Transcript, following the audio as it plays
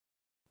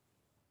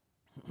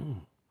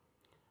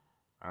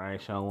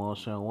Alright, Shalom,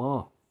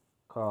 Shalom.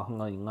 Call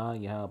Hanga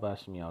Yahweh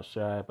Shem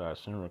Shai by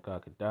Shem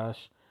Rakakadash.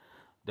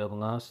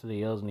 Double honors to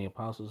the elders and the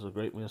apostles of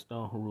great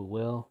millstone who rule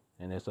well.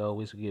 And as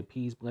always, we give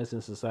peace,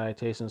 blessings, and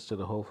salutations to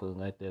the hopeful and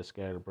let that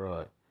scattered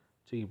abroad.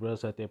 To you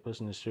brothers out there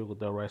pushing the truth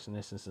with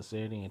righteousness and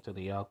sincerity, and to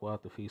the Yahweh,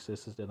 the few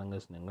sisters that are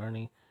listening and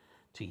learning.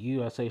 To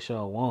you, I say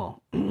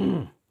Shalom.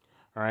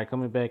 All right,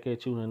 coming back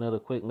at you with another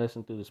quick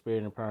lesson through the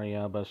spirit and power of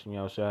Yahweh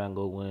Shem Shai, and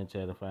go win to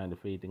edify and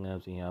defeat the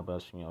guns in Yahweh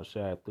Shem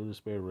Shai through the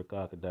spirit of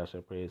Rakakadash.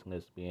 I pray and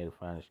let's be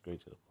edifying and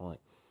straight to the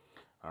point.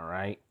 All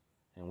right,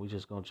 and we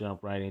just gonna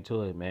jump right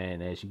into it,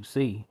 man. As you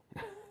see,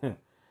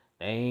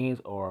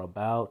 things are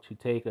about to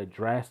take a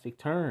drastic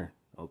turn.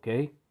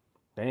 Okay,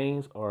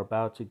 things are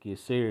about to get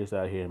serious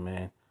out here,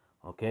 man.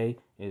 Okay,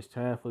 it's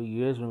time for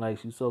you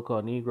Israelites, you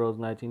so-called Negroes,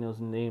 Latinos,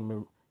 and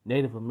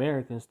Native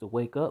Americans to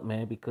wake up,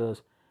 man,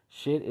 because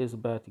shit is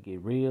about to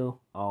get real.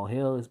 All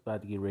hell is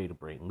about to get ready to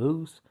break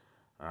loose.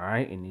 All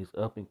right, in these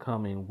up and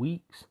coming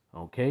weeks.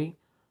 Okay,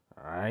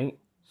 all right.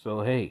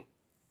 So hey,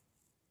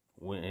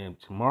 when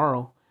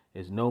tomorrow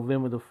is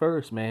November the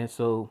 1st, man.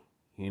 So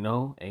ain't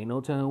no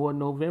telling what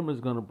November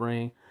is gonna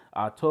bring.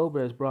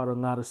 October has brought a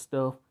lot of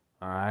stuff.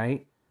 All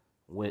right,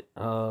 with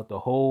the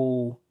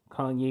whole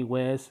Kanye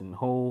West and the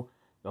whole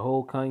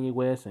Kanye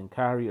West and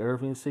Kyrie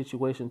Irving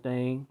situation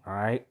thing. All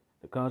right,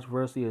 the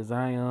controversy of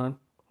Zion.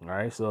 All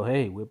right, so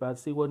hey, we're about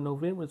to see what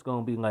November is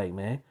gonna be like,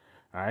 man.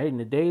 All right, and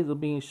the days are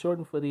being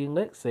shortened for the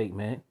elect's sake,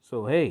 man.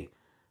 So hey,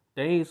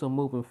 things are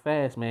moving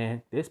fast,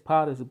 man. This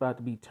pot is about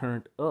to be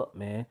turned up,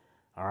 man.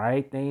 All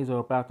right, things are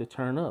about to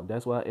turn up.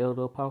 That's why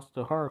Elder Apostle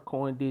Tahar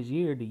coined this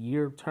year the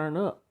year of turn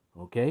up.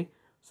 Okay,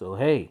 so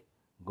hey,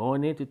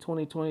 going into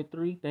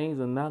 2023, things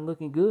are not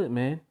looking good,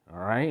 man. All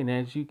right, and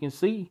as you can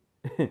see,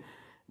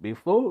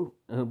 before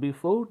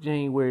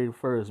January the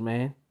 1st,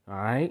 man. All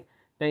right,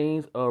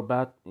 things are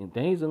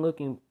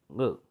looking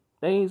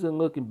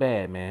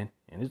bad, man,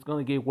 and it's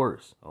gonna get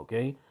worse.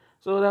 Okay,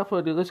 so without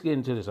further ado, let's get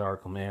into this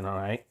article, man. All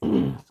right,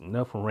 it's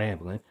enough from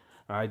rambling.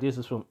 All right, this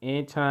is from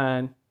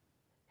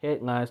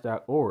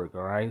endtimeheadlines.org.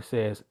 All right, it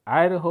says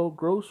Idaho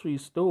grocery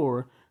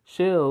store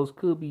shelves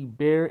could be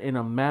bare in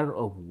a matter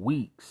of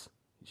weeks.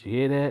 Did you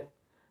hear that?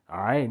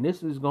 All right, and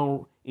this is going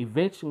to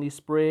eventually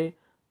spread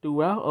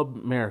throughout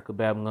America,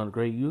 Babylon the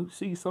Great. You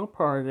see some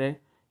part of that.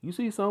 You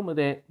see some of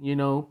that, in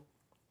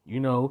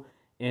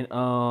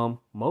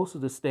most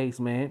of the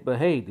states, man. But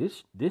hey,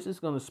 this is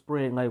going to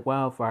spread like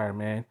wildfire,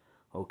 man.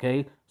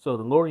 Okay, so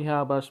the Lord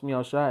Yahweh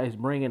Shem Shai is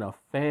bringing a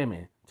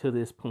famine to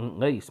this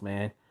place,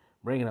 man.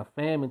 Bringing a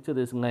famine to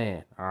this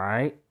land. All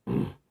right.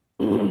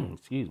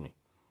 Excuse me.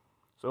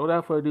 So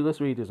without further ado,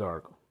 let's read this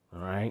article.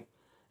 All right.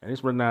 And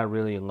this was not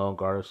really a long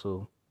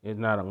article. It's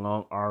not a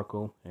long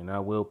article, and I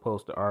will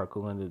post the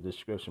article in the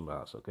description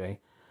box. Okay.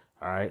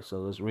 All right. So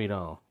let's read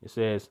on. It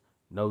says,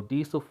 no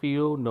diesel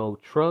fuel, no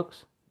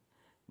trucks,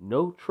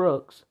 no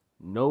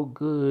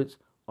goods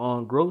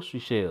on grocery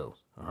shelves.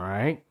 All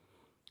right.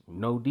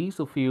 No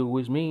diesel fuel,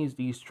 which means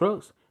these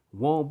trucks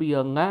won't be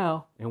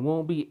allowed and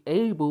won't be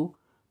able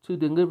to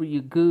deliver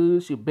your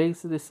goods, your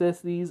basic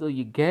necessities, or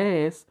your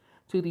gas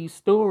to these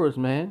stores,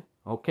 man.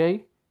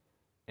 Okay?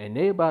 And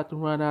they're about to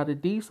run out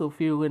of diesel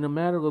fuel in a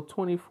matter of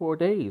 24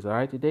 days. All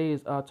right? Today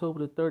is October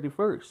the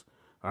 31st.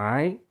 All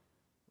right?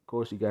 Of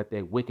course, you got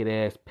that wicked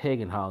ass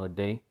pagan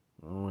holiday.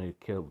 I don't really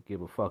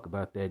give a fuck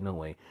about that, no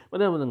way.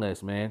 But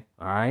nevertheless, man.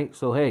 All right?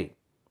 So, hey,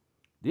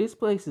 this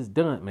place is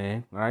done,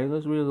 man. All right?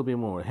 Let's read a little bit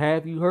more.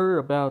 Have you heard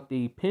about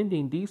the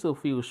pending diesel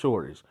fuel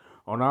shortage?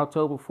 On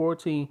October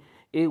 14th,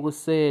 it was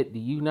said the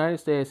United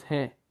States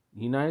had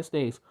only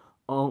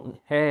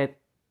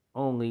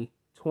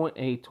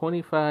a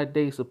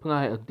 25-day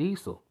supply of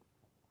diesel.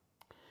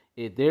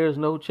 If there's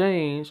no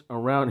change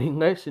around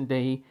election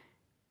day,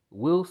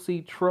 we'll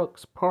see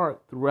trucks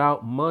parked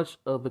throughout much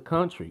of the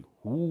country.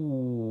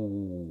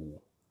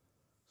 Ooh.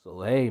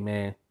 So hey,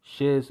 man,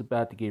 shit is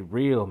about to get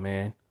real,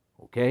 man.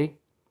 Okay?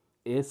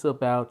 It's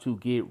about to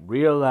get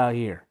real out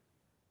here.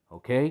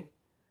 Okay?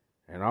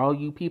 And all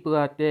you people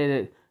out there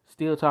that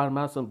still talking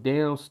about some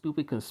damn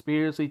stupid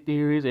conspiracy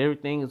theories,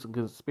 everything is a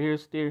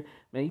conspiracy theory,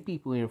 man, you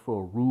people in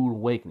for a rude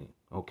awakening,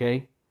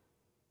 okay?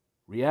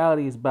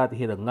 Reality is about to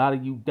hit a lot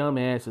of you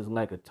dumbasses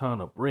like a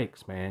ton of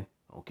bricks, man,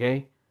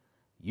 okay?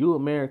 You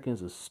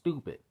Americans are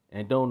stupid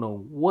and don't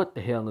know what the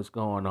hell is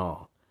going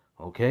on,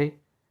 okay?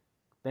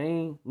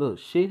 Look,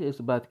 shit is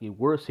about to get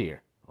worse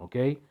here,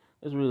 okay?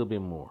 Let's read a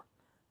bit more.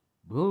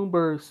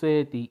 Bloomberg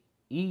said the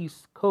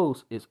East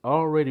Coast is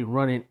already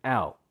running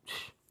out.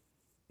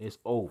 It's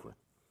over.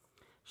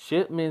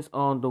 Shipments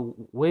on the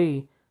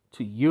way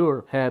to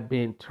Europe have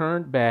been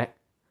turned back.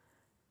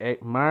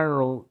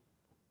 Admiral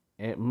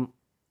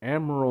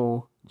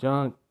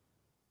John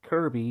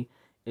Kirby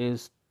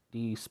is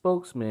the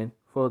spokesman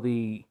for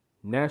the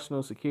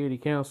National Security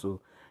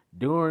Council.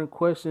 During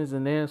questions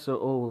and answers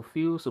over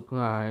fuel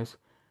supplies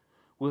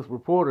with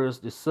reporters,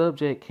 the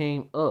subject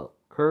came up.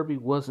 Kirby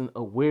wasn't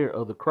aware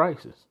of the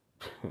crisis.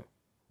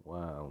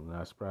 Wow, I'm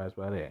not surprised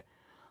by that.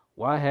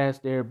 Why has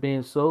there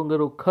been so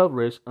little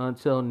coverage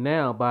until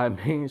now by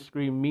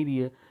mainstream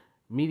media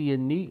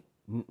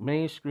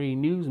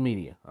mainstream news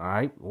media. All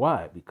right,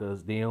 why?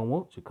 Because they don't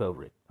want to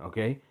cover it.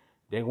 Okay,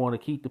 they want to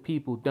keep the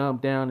people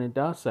dumbed down and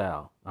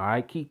docile. All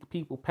right, keep the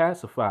people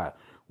pacified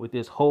with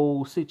this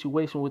whole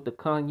situation with the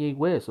Kanye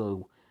West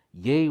or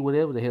Ye,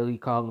 whatever the hell he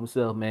called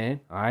himself, man.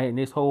 All right, and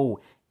this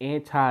whole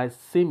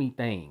anti-semi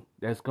thing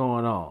that's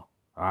going on. All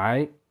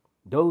right,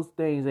 those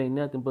things ain't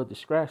nothing but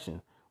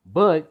distraction,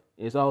 but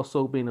it's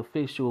also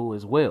beneficial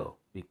as well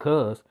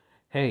because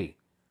hey,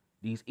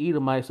 these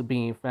Edomites are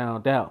being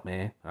found out,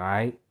 man. All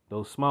right,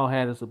 those small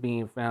hatters are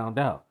being found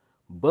out,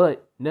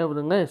 but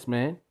nevertheless,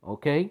 man.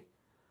 Okay,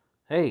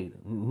 hey,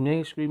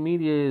 mainstream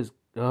media is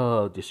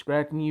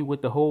distracting you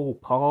with the whole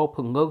Paul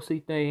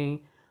Pelosi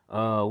thing.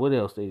 What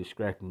else they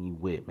distracting you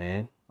with,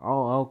 man?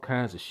 All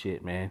kinds of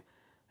shit, man.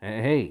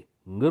 And hey,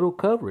 little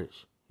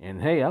coverage.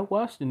 And hey, I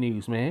watch the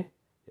news, man.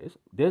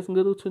 There's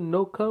little to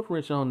no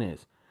coverage on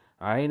this.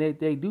 All right, and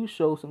they do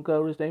show some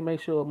coverage. They may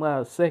show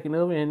about a second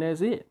of it, and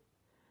that's it.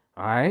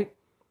 All right,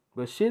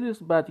 but shit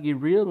is about to get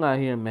real out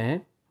here,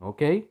 man.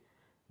 Okay,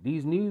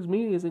 these news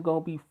medias are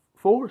gonna be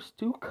forced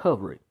to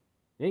cover it.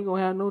 They ain't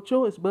gonna have no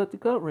choice but to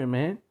cover it,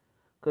 man.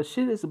 Cause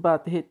shit is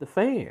about to hit the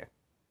fan.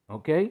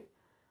 Okay?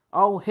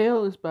 All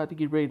hell is about to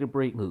get ready to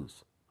break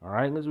loose.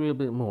 Alright, let's read a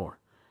bit more.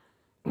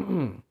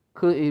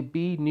 Could it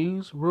be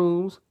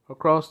newsrooms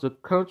across the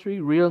country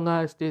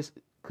realize this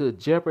could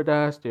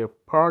jeopardize their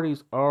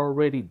party's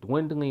already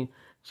dwindling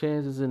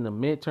chances in the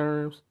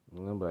midterms?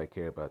 Nobody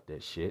care about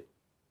that shit.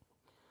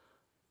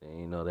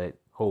 You know, that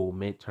whole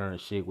midterm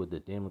shit with the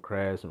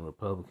Democrats and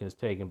Republicans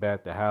taking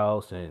back the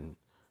House and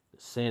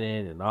the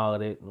Senate and all of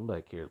that.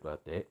 Nobody cares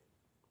about that.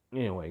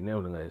 Anyway,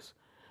 nevertheless,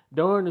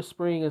 during the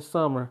spring and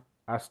summer,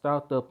 I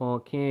stocked up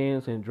on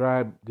cans and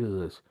dry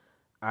goods.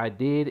 I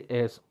did it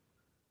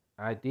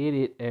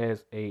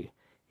as a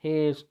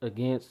hedge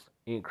against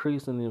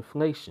increasing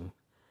inflation.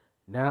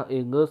 Now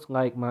it looks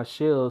like my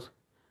shelves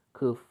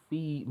could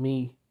feed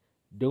me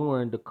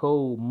during the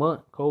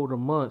colder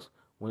months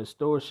when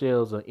store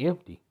shelves are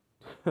empty.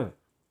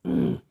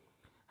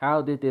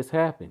 How did this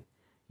happen?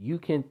 You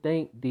can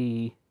thank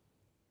the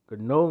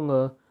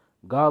granola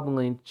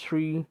gobbling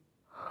tree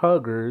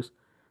huggers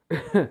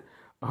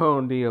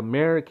on the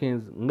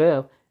Americans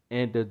left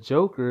and the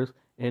jokers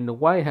in the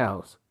White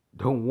House,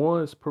 the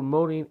ones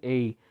promoting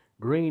a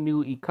green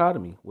new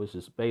economy, which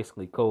is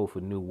basically code for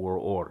New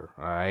World Order.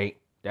 All right,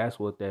 that's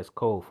what that's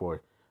code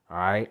for. All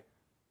right,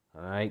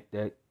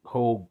 that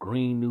whole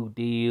Green New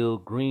Deal,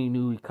 Green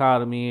New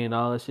Economy, and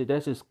all that shit.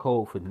 That's just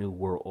code for New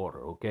World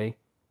Order. Okay.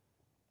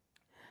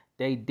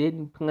 They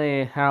didn't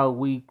plan how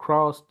we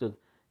crossed the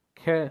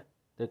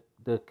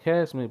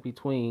chasm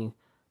between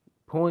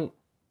points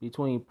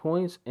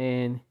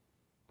and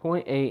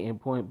point A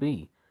and point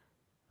B.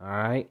 All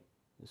right.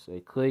 Say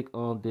click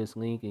on this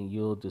link and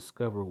you'll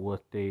discover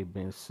what they've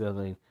been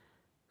selling.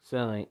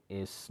 Selling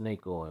is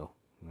snake oil.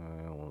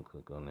 I don't want to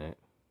click on that.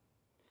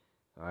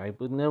 All right,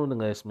 but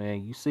nevertheless,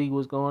 man, you see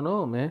what's going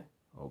on, man.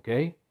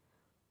 Okay.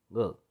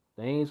 Look,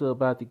 things are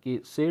about to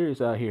get serious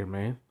out here,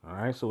 man. All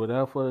right. So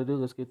without further ado,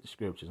 let's get the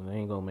scriptures. I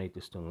ain't gonna make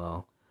this too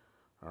long.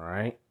 All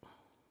right.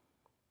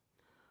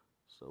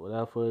 So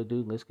without further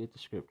ado, let's get the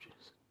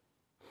scriptures.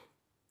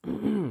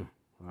 All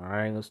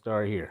right, let's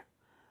start here.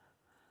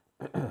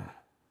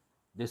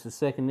 This is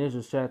 2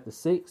 Ezra chapter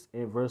 6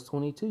 and verse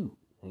 22.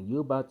 And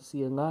you're about to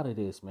see a lot of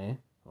this, man.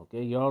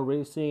 Okay, you're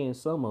already seeing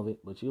some of it,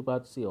 but you're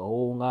about to see a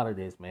whole lot of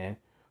this, man.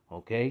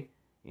 Okay,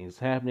 it's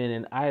happening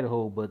in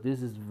Idaho, but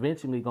this is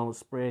eventually going to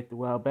spread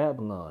throughout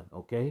Babylon.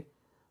 Okay,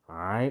 all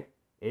right,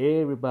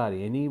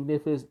 everybody. And even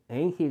if it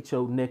ain't hit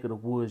your neck of the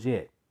woods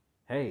yet,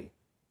 hey,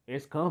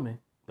 it's coming.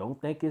 Don't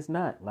think it's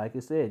not. Like I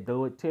said,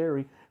 though it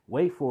tarry,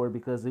 wait for it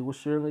because it will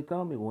surely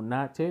come. It will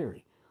not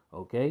tarry.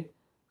 Okay?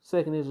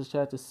 2 Ezra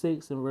chapter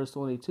 6 and verse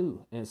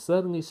 22. And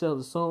suddenly shall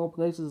the sown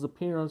places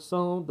appear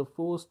unsown. The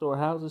full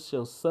storehouses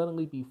shall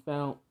suddenly be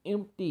found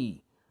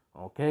empty.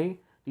 Okay?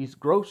 These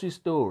grocery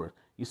stores,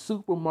 your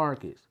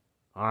supermarkets.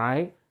 All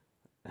right?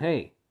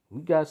 Hey,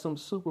 we got some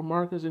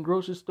supermarkets and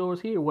grocery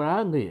stores here where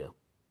I live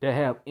that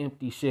have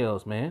empty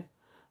shelves, man.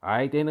 All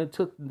right? Then it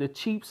took the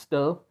cheap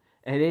stuff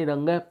and they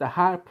done left the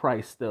high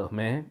price stuff,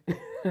 man.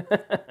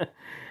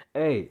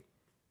 Hey,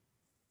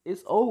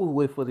 it's over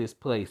with for this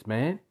place,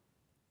 man.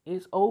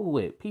 It's over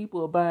with.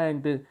 People are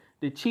buying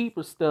the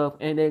cheaper stuff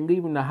and they're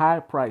leaving the high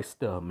price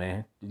stuff,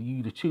 man, for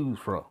you to choose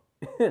from.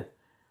 All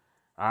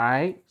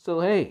right? So,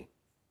 hey,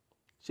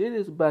 shit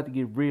is about to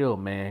get real,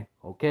 man,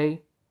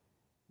 okay?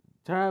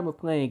 Time of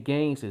playing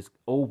games is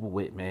over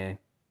with, man.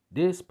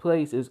 This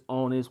place is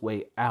on its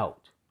way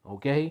out,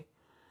 okay?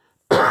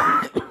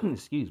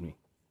 Excuse me.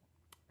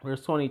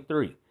 Verse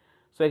 23.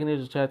 2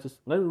 Ezra chapter,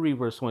 let me read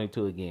verse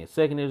 22 again.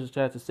 2 Ezra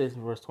chapter 6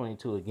 and verse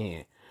 22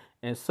 again.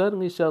 And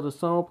suddenly shall the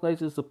sown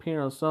places appear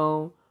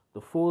unsown,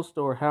 the full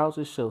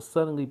storehouses shall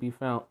suddenly be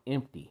found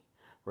empty.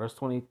 Verse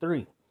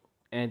 23.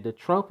 And the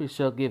trumpet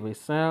shall give a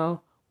sound,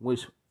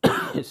 which,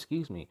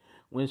 excuse me,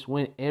 which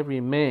when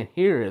every man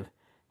heareth,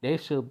 they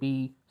shall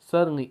be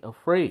suddenly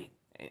afraid.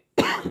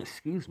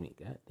 Excuse me,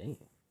 god damn,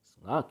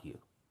 slock you.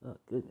 Oh,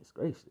 goodness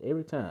gracious,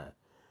 every time.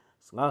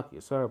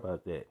 Slocky, sorry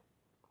about that.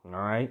 All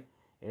right.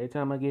 Every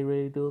time I get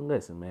ready to do a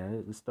lesson,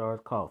 man, it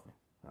starts coughing.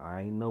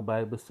 I ain't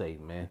nobody but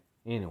Satan, man.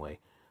 Anyway,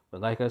 but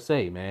like I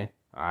say, man,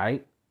 all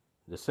right,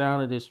 the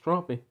sound of this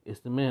trumpet is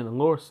the man of the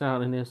Lord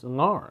sounding this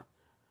alarm.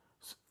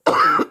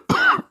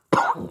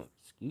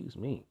 Excuse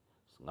me,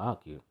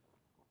 Slocky.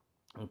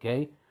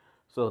 Okay,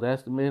 so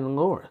that's the man of the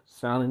Lord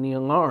sounding the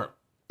alarm,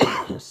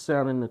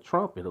 sounding the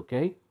trumpet.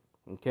 Okay.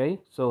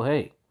 So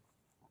hey,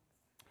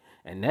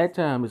 and that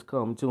time is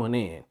coming to an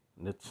end.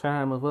 The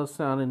time of us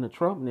sounding the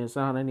trumpet and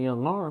sounding the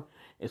alarm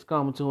is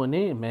coming to an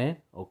end, man.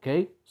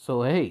 Okay?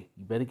 So, hey,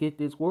 you better get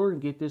this word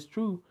and get this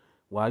truth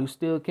while you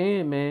still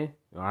can, man.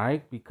 All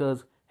right?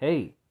 Because,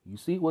 hey, you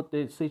see what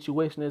the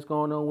situation that's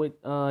going on with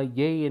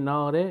Ye and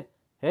all that?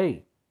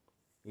 Hey,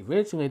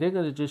 eventually they're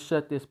going to just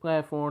shut this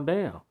platform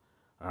down.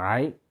 All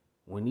right?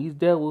 When these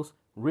devils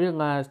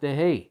realize that,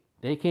 hey,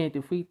 they can't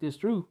defeat this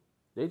truth,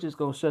 they're just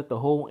going to shut the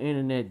whole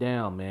internet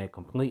down, man,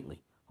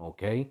 completely.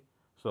 Okay?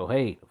 So,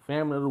 hey, the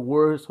famine of the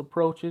word is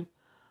approaching.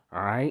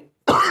 All right.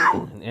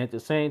 And at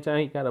the same time,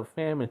 you got a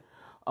famine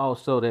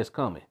also that's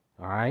coming.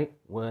 All right.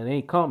 Well, it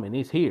ain't coming.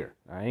 It's here.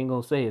 I ain't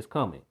going to say it's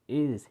coming.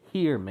 It is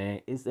here,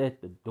 man. It's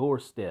at the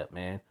doorstep,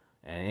 man.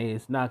 And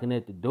it's knocking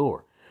at the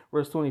door.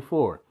 Verse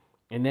 24.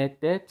 And at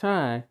that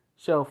time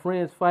shall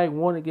friends fight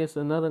one against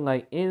another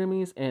like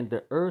enemies, and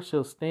the earth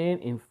shall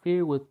stand in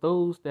fear with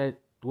those that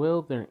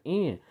dwell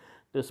therein.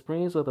 The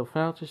springs of the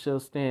fountain shall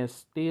stand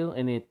still,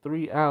 and in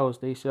 3 hours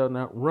they shall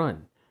not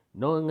run.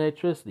 No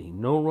electricity,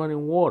 no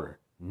running water,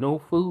 no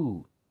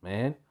food,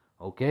 man.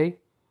 Okay?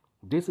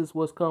 This is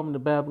what's coming to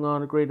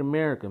Babylon the Great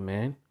America,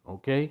 man.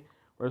 Okay?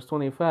 Verse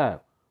 25.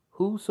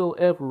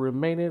 Whosoever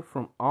remaineth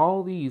from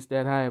all these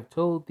that I have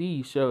told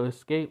thee shall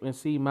escape and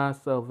see my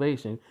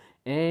salvation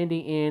and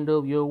the end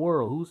of your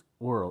world. Whose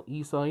world?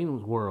 Esau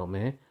Edom's world,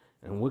 man.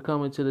 And we're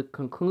coming to the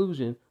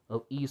conclusion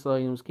of Esau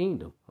Edom's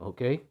kingdom.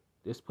 Okay?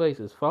 This place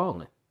is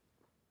falling.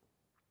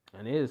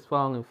 And it is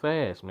falling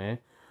fast, man.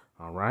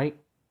 All right?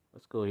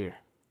 Let's go here.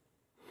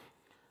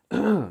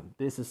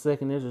 This is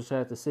 2 Ezra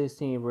chapter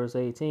 16, verse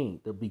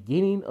 18. The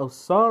beginning of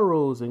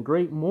sorrows and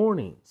great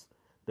mournings,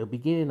 the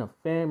beginning of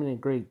famine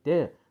and great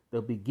death,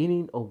 the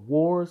beginning of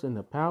wars, and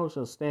the power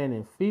shall stand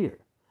in fear.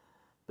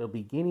 The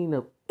beginning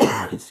of,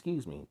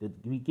 excuse me, the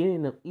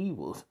beginning of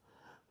evils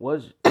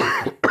was,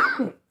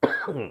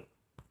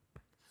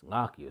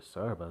 Slakia,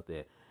 sorry about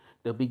that.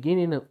 The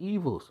beginning of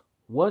evils.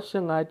 What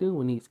shall I do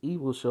when these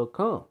evils shall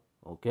come?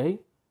 Okay?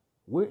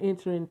 We're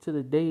entering into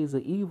the days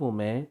of evil,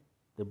 man.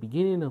 The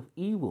beginning of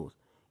evils.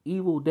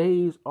 Evil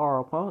days are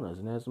upon us.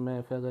 And as a matter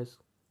of fact, let's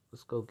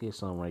go get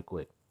some right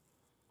quick.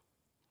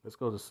 Let's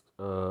go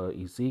to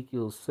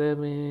Ezekiel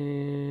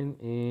 7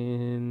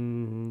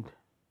 and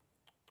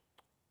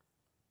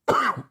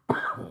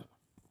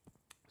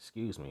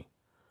excuse me.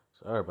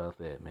 Sorry about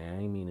that, man. I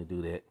didn't mean to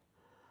do that.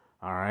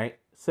 All right.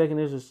 Second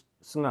is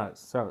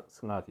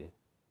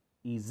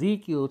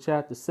Ezekiel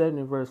chapter 7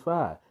 and verse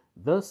 5.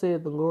 Thus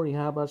saith the Lord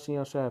Yahweh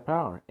shall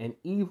power, and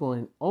evil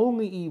and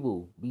only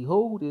evil,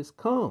 behold, is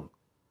come.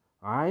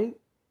 All right?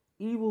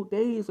 Evil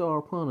days are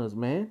upon us,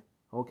 man.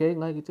 Okay?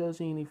 Like it tells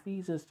you in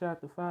Ephesians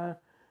chapter 5,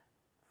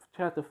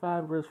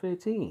 verse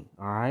 15.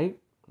 All right?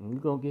 And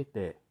you're going to get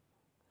that.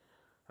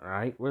 All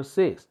right? Verse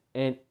 6.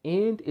 An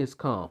end is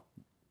come.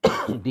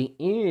 The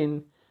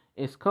end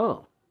is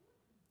come.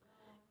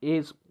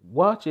 It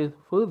watcheth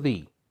for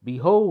thee.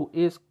 Behold,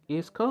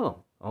 it's come.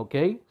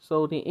 Okay?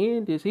 So the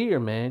end is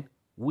here, man.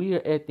 We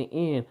are at the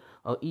end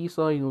of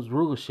Esau's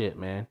rulership,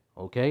 man.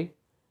 Okay?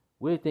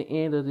 We're at the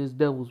end of this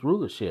devil's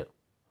rulership.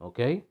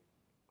 Okay?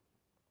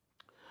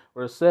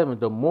 Verse 7.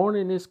 The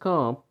morning is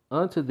come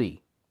unto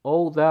thee,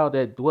 O thou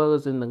that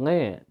dwellest in the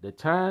land. The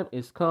time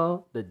is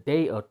come, the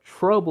day of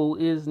trouble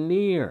is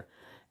near,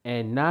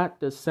 and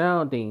not the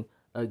sounding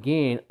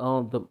again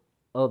of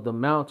the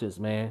mountains,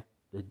 man.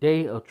 The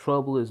day of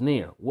trouble is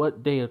near.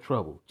 What day of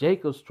trouble?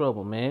 Jacob's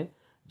trouble, man.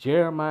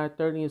 Jeremiah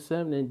 30 and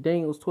 7 and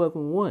Daniel's 12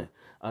 and 1.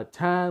 A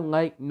time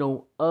like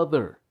no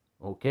other.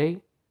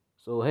 Okay?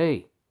 So,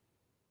 hey,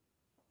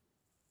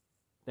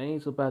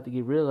 things about to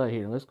get real out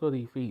here. Let's go to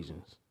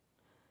Ephesians.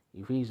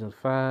 Ephesians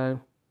 5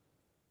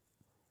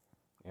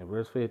 and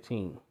verse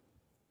 15.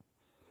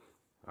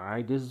 All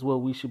right, this is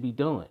what we should be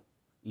doing.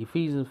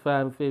 Ephesians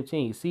 5 and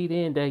 15. See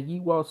then that ye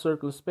walk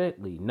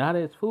circumspectly, not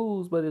as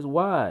fools, but as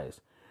wise,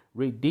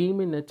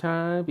 redeeming the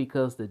time,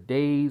 because the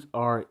days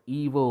are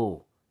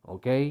evil.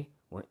 Okay?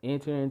 We're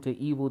entering into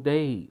evil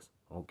days.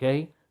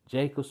 Okay?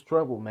 Jacob's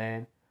trouble,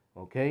 man.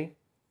 Okay?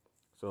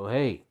 So,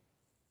 hey,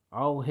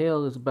 all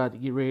hell is about to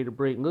get ready to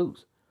break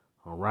loose.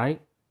 All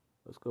right?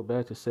 Let's go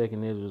back to 2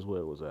 Ezra.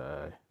 Where was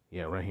I?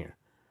 Yeah, right here.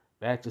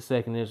 Back to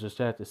 2 Ezra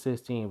chapter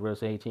 16,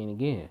 verse 18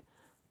 again.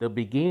 The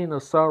beginning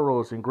of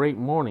sorrows and great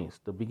mournings,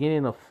 the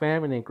beginning of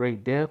famine and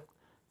great death,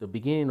 the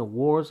beginning of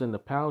wars, and the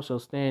power shall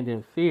stand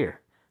in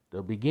fear.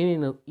 The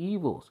beginning of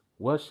evils.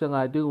 What shall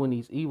I do when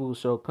these evils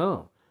shall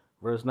come?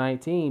 Verse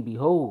 19,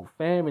 behold,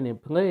 famine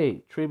and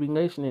plague,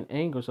 tribulation and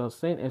anger shall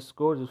send as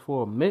scourges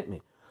for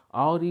amendment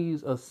All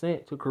these are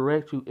sent to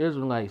correct you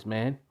Israelites,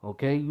 man.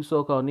 Okay, you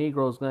so-called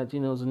Negroes,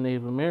 Latinos, and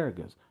Native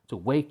Americans, to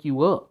wake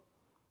you up.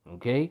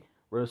 Okay,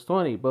 verse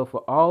 20. But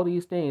for all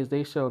these things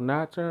they shall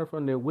not turn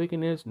from their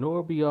wickedness,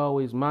 nor be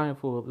always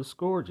mindful of the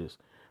scourges.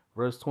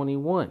 Verse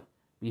 21.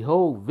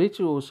 Behold,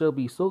 victuals shall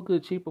be so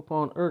good cheap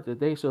upon earth that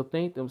they shall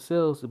think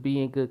themselves to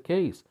be in good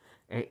case,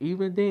 and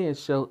even then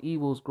shall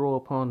evils grow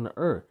upon the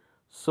earth,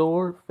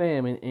 sword,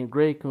 famine, and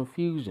great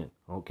confusion.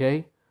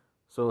 Okay.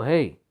 So,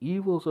 hey,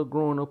 evils are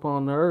growing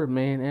upon the earth,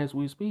 man, as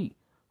we speak.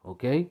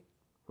 Okay?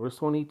 Verse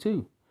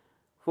 22.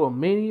 For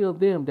many of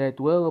them that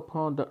dwell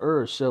upon the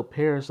earth shall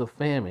perish of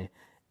famine,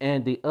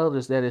 and the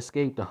others that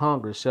escape the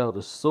hunger shall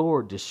the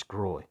sword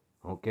destroy.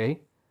 Okay?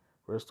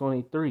 Verse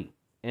 23.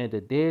 And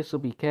the dead shall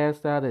be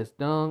cast out as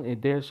dung,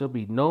 and there shall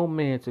be no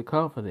man to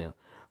comfort them.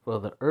 For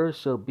the earth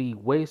shall be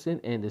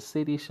wasted, and the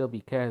city shall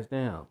be cast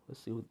down.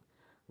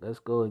 Let's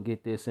go and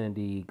get this in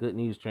the Good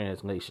News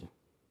Translation.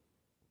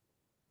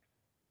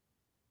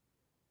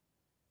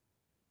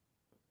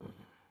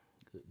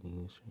 Good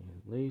News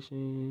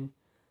Translation.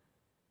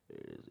 Where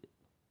is it?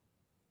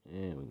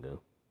 There we go.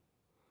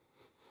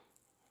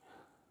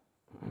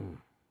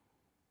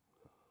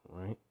 All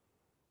right.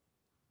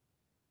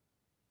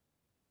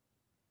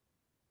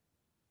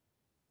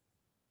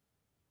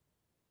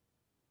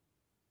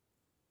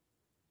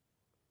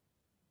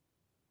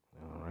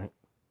 All right.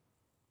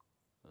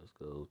 Let's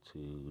go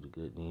to the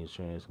Good News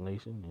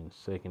Translation in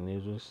Second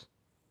Esdras.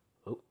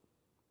 Oh,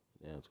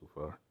 down too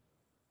far.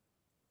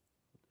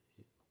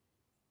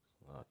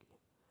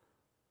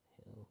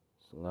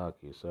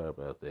 Slocky. Sorry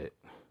about that.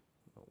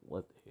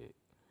 What the heck?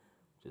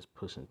 Just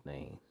pushing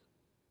things.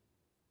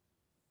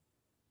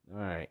 All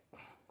right.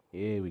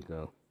 Here we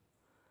go.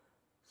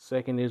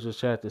 Second Esdras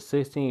chapter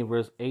 16,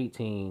 verse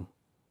 18.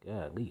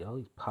 Golly, all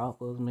these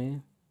pop-ups,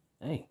 man.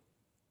 Hey.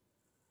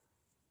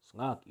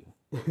 Slocky.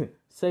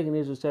 Second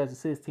Esdras chapter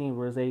 16,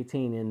 verse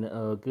 18 in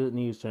the Good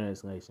News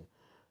Translation.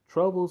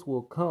 Troubles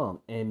will come,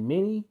 and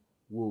many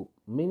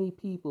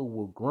people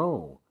will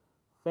groan.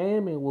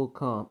 Famine will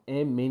come,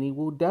 and many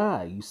will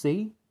die. You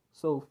see?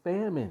 So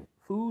famine,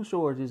 food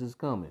shortages is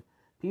coming.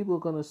 People are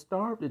gonna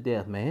starve to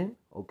death, man.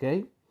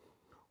 Okay?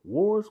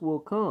 Wars will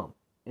come,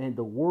 and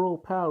the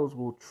world powers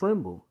will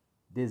tremble.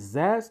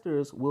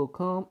 Disasters will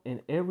come,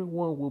 and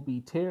everyone will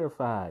be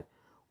terrified.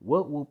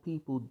 What will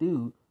people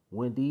do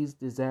when these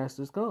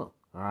disasters come?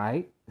 All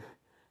right.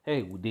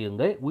 Hey,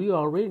 we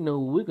already know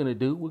what we're gonna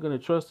do. We're gonna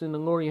trust in the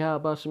Lord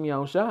Yahweh Shem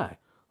Yahushai.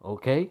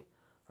 Okay.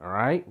 All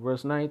right.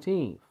 Verse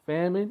 19.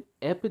 Famine,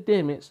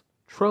 epidemics,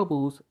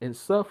 troubles, and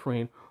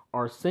suffering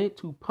are sent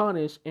to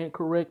punish and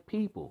correct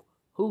people.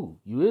 Who?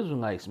 You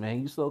Israelites,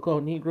 man. You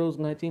so-called Negroes,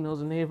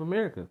 Latinos, and Native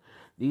Americans.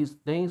 These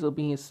things are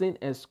being sent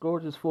as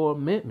scourges for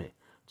amendment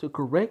to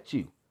correct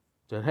you.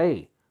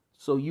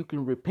 So you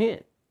can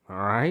repent. All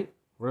right.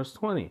 Verse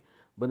 20.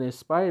 But in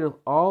spite of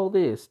all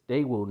this,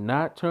 they will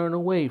not turn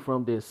away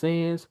from their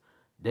sins.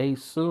 They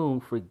soon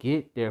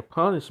forget their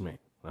punishment.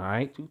 All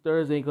right.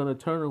 2/3 ain't going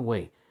to turn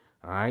away.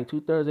 All right.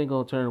 2/3 ain't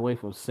going to turn away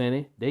from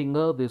sinning. They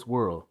love this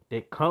world.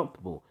 They're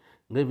comfortable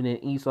living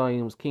in Esau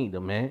Edom's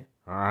kingdom, man.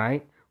 All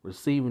right.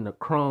 Receiving the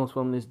crumbs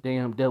from this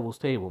damn devil's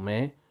table,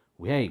 man.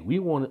 We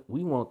want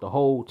the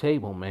whole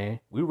table, man.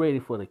 We're ready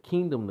for the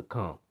kingdom to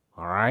come.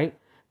 All right.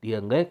 The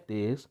elect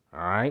is, all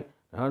right,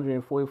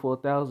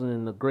 144,000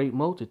 in the great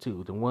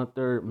multitude, and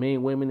 1/3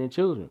 men, women, and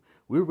children.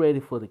 We're ready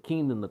for the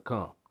kingdom to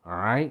come. All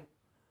right.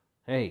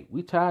 Hey,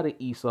 we tired of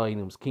Esau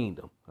Edom's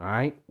kingdom. All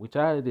right. We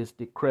tired of this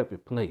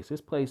decrepit place.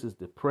 This place is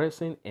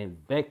depressing and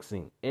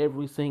vexing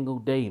every single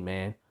day,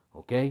 man.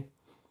 Okay.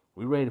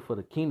 We ready for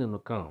the kingdom to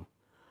come.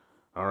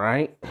 All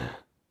right.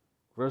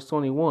 Verse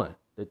 21.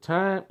 The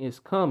time is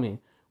coming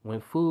when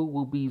food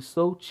will be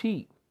so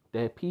cheap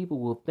that people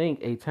will think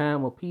a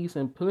time of peace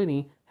and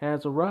plenty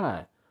has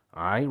arrived.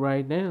 All right,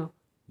 right now,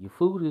 your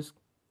food is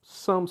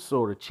some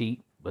sort of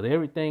cheap, but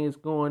everything is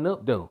going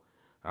up though.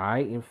 All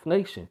right,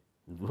 inflation.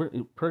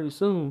 Pretty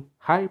soon,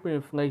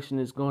 hyperinflation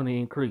is going to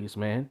increase,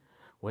 man.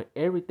 Where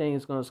everything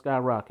is going to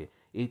skyrocket.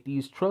 If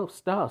these trucks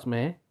stops,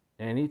 man,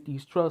 and if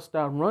these trucks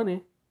stop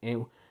running,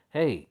 and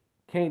hey,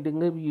 can't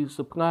deliver you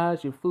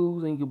supplies, your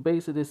foods, and your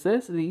basic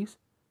necessities,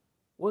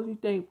 what do you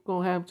think is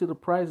going to happen to the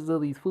prices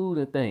of these food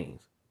and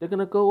things? They're going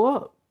to go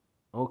up.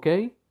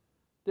 Okay?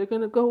 They're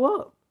going to go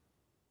up.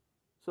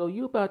 So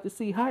you're about to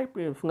see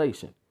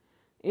hyperinflation.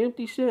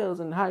 Empty shelves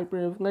and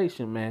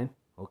hyperinflation, man.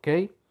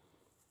 Okay?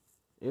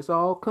 It's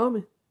all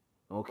coming.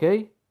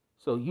 Okay?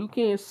 So you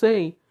can't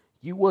say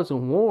you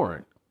wasn't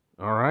warned.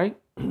 All right?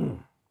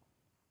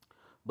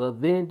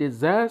 But then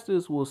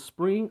disasters will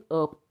spring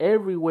up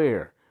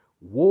everywhere.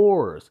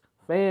 Wars,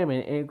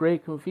 famine, and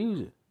great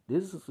confusion.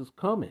 This is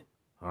coming.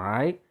 All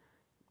right?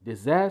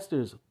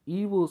 Disasters,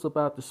 evils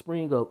about to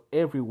spring up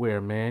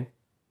everywhere, man.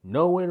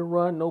 Nowhere to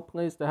run, no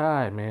place to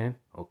hide, man.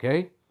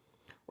 Okay?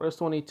 Verse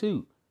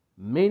 22.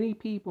 Many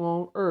people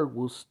on earth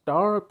will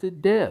starve to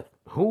death.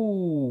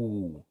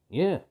 Ooh.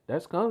 Yeah,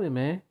 that's coming,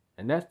 man.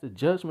 And that's the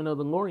judgment of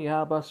the Lord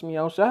Yahweh Shem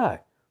Yahushai.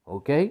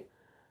 Okay?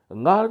 A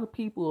lot of the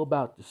people are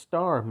about to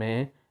starve,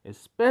 man.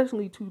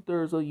 especially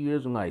 2/3 of you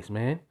Israelites,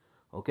 man.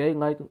 Okay,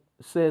 like it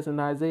says in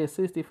Isaiah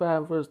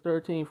 65, verse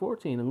 13,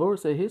 14, the Lord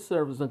said his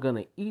servants are going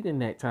to eat in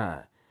that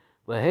time.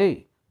 But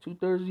hey,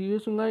 2/3 of you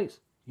Israelites,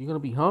 you're going to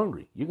be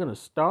hungry. You're going to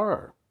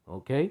starve.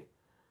 Okay,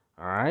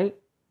 all right.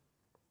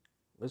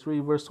 Let's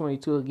read verse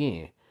 22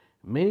 again.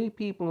 Many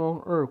people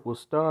on earth will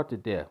starve to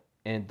death,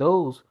 and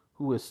those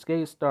who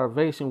escape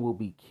starvation will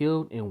be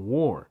killed in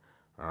war.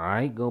 All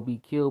right, gonna be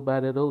killed by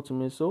that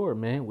ultimate sword,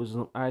 man, which is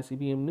some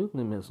ICBM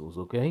nuclear missiles.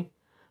 Okay,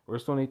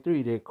 verse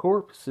 23. Their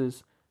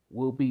corpses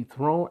will be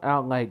thrown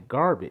out like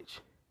garbage,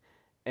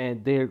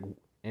 and there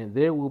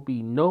will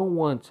be no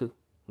one to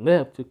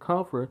left to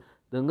comfort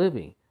the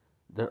living.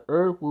 The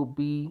earth will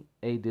be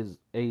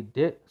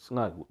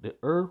the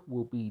earth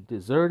will be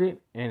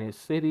deserted and its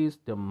cities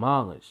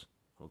demolished.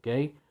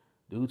 Okay,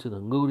 due to the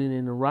looting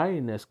and the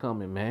rioting that's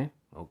coming, man.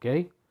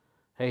 Okay,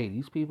 hey,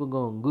 these people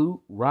gonna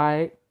loot,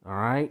 riot. All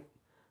right,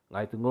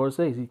 like the Lord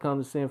says, He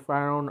comes to send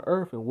fire on the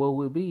earth, and what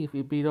will it be if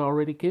it be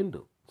already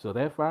kindled? So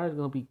that fire is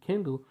gonna be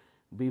kindled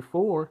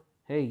before,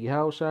 hey,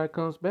 Yahushua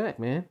comes back,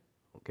 man.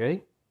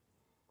 Okay.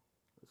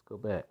 Let's go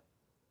back.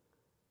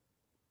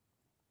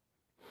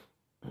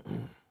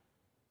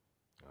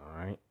 All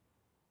right.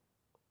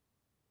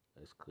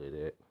 Let's clear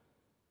that.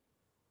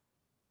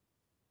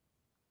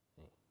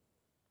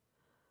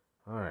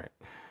 All right.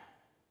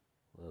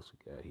 What else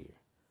we got here?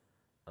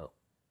 Oh,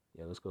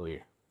 yeah, let's go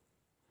here.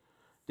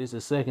 This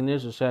is 2nd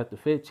Ezra chapter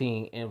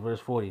 15 and verse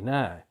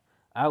 49.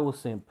 I will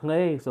send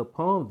plagues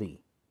upon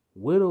thee,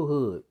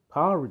 widowhood,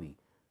 poverty,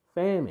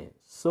 famine,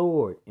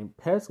 sword, and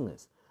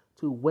pestilence,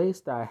 to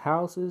waste thy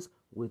houses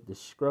with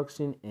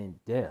destruction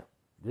and death.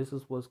 This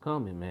is what's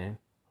coming, man.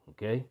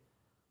 Okay?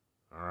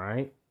 All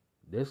right?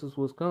 This is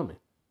what's coming.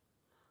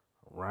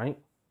 All right?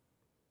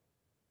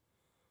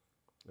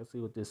 Let's see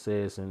what this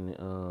says in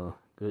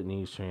Good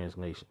News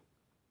Translation.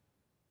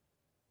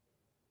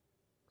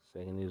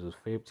 2nd Ezra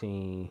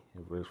 15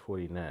 and verse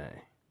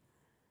 49.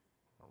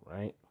 All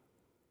right.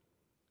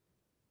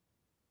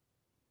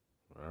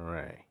 All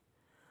right.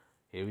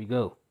 Here we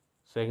go.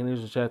 2nd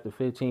Ezra chapter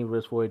 15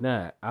 verse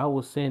 49. I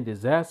will send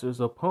disasters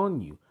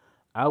upon you.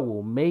 I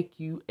will make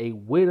you a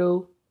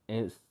widow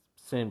and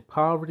send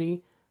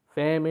poverty,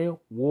 famine,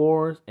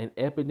 wars, and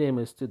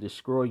epidemics to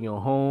destroy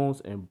your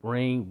homes and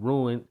bring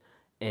ruin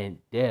and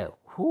death.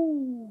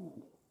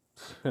 Whoo.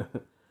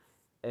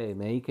 Hey,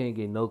 man, you can't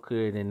get no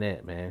clearer than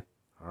that, man.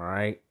 All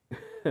right.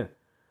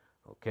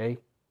 Okay.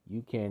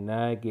 You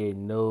cannot get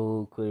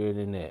no clearer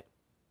than that.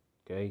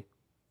 Okay.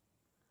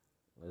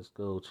 Let's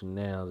go to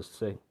now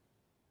the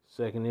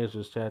second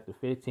Ezra chapter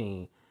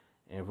 15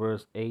 and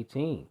verse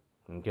 18.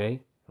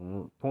 Okay.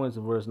 Points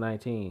in verse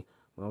 19.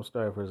 But I'm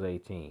starting verse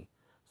 18.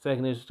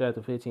 2nd Ezra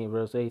chapter 15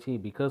 verse 18.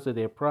 Because of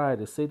their pride,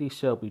 the city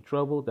shall be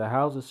troubled, the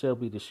houses shall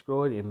be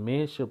destroyed, and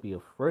men shall be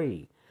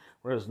afraid.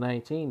 Verse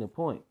 19, the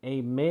point.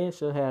 A man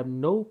shall have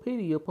no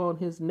pity upon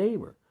his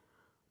neighbor,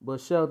 but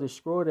shall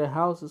destroy their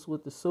houses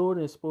with the sword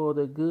and spoil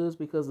their goods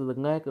because of the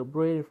lack of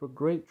bread and for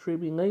great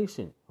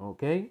tribulation.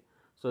 Okay?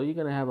 So you're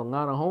going to have a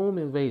lot of home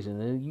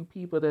invasion. And you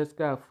people that's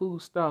got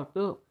food stocked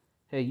up,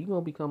 hey, you're going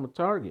to become a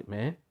target,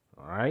 man.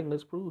 All right?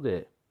 Let's prove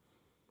that.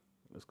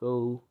 Let's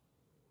go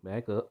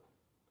back up.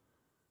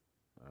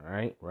 All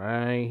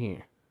right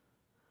here.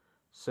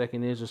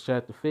 2nd Ezra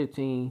chapter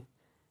 15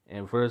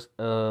 and verse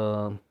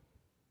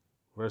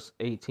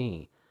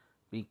 18.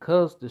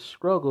 Because the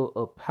struggle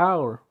of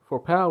power for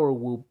power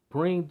will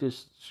bring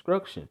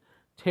destruction,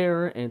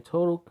 terror, and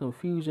total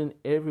confusion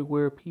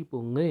everywhere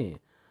people live.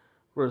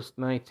 Verse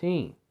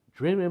 19.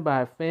 Driven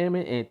by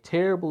famine and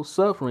terrible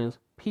sufferings,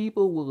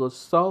 people will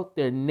assault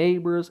their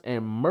neighbors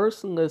and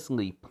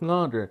mercilessly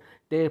plunder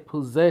their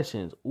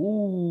possessions.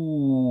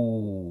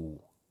 Ooh.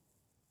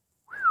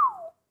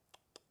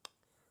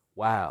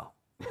 Wow.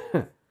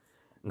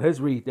 Let's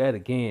read that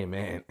again,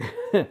 man.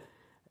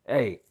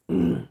 Hey,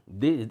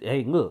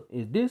 hey, look,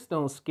 if this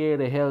don't scare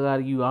the hell out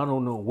of you, I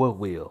don't know what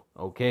will,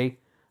 okay?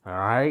 All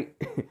right?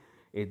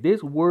 If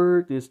this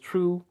word is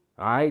true,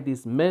 all right,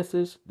 this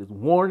message, this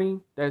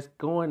warning that's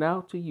going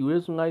out to you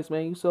Israelites,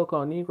 man, you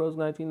so-called Negroes,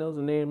 Latinos,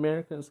 and Native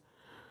Americans,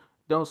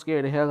 don't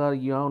scare the hell out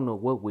of you, I don't know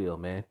what will,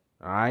 man.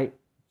 All right?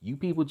 You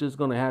people just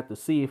going to have to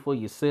see it for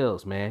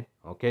yourselves, man,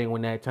 okay,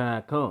 when that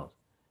time comes.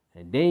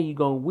 And then you're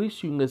going to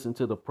wish you listen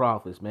to the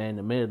prophets, man,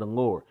 the men of the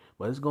Lord.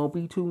 But it's going to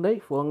be too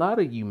late for a lot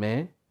of you,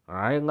 man. All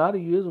right? A lot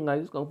of you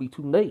Israelites, it's going to be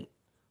too late.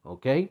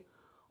 Okay?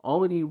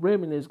 Only the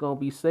remnant is going to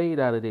be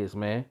saved out of this,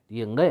 man. The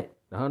elect.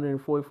 The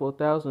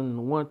 144,000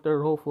 and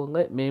 1/3 hopeful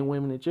elect men,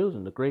 women, and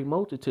children. The great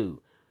multitude.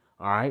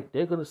 All right?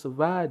 They're going to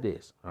survive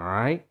this. All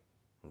right?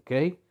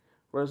 Okay?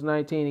 Verse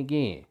 19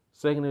 again.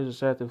 2nd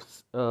Ezra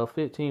chapter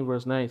 15,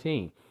 verse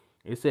 19.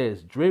 It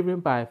says, driven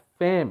by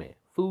famine,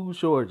 food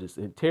shortages,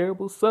 and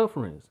terrible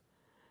sufferings,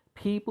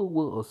 people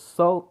will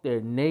assault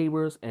their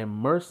neighbors and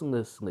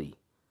mercilessly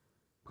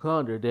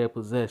plunder their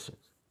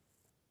possessions.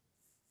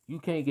 You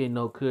can't get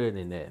no clearer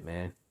than that,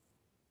 man.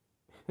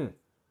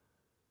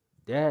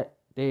 That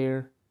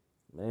there,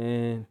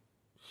 man.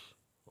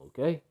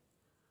 Okay.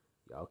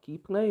 Y'all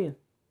keep playing.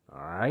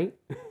 All right.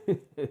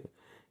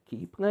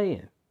 Keep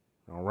playing.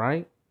 All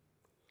right.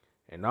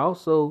 And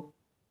also,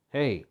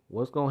 hey,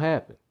 what's going to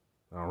happen?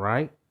 All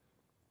right.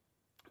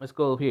 Let's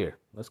go here.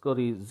 Let's go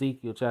to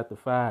Ezekiel chapter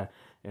 5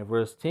 and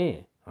verse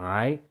 10. All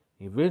right.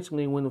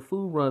 Eventually, when the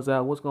food runs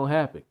out, what's going to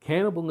happen?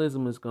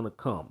 Cannibalism is going to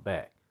come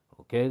back.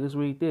 Okay, let's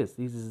read this.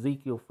 This is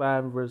Ezekiel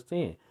 5 and verse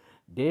 10.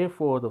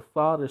 Therefore, the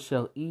father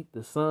shall eat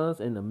the sons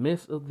in the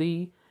midst of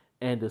thee,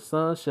 and the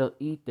sons shall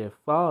eat their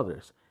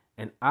fathers,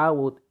 and I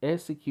will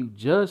execute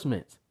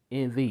judgments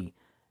in thee,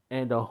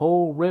 and the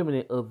whole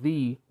remnant of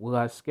thee will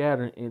I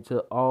scatter into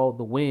all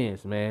the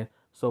winds, man.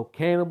 So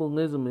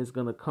cannibalism is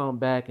going to come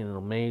back in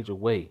a major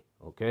way,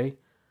 okay?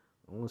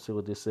 I want to see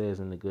what this says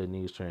in the Good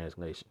News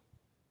Translation.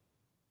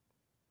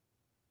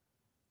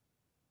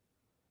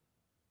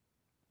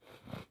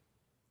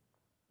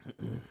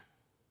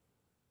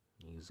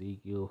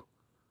 Ezekiel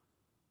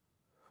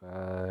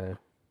 5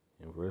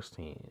 and verse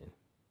 10.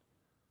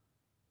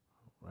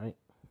 Right?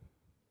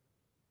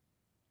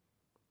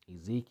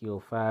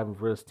 Ezekiel 5 and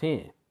verse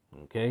 10.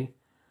 Okay?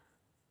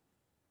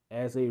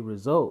 As a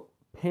result,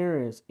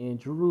 parents in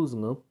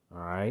Jerusalem,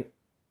 all right?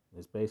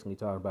 It's basically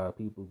talking about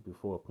people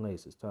before a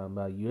place. It's talking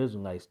about you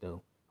Israelites,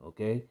 though,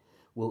 okay?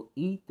 Will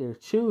eat their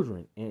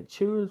children, and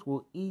children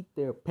will eat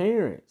their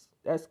parents.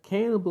 That's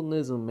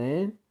cannibalism,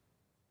 man.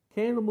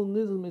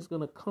 Cannibalism is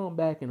going to come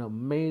back in a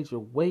major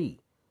way,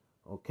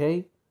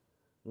 okay?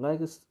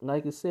 Like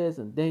it says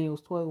in Daniel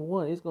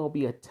 12:1, it's going to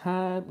be a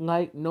time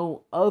like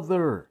no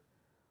other,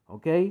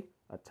 okay?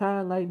 A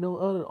time like no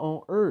other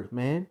on earth,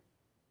 man,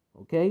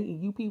 okay?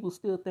 You people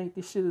still think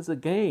this shit is a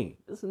game.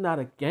 This is not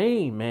a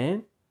game,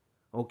 man,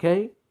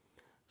 okay?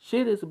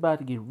 Shit is about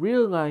to get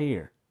real out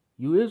here.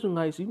 You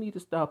Israelites, you need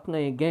to stop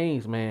playing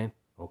games, man,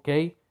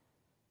 okay?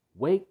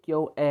 Wake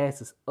your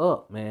asses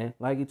up, man.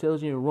 Like it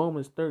tells you in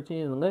Romans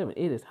 13 and 11,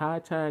 it is high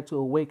time to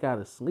awake out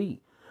of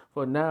sleep.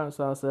 For now is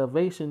our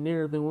salvation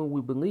nearer than when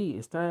we believe.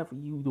 It's time for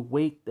you to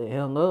wake the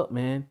hell up,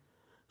 man.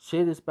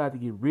 Shit is about to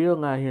get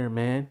real out here,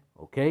 man.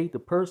 Okay? The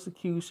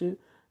persecution,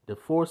 the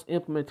forced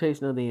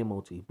implementation of the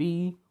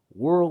MOTB,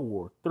 World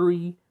War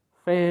III,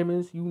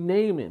 famines, you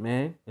name it,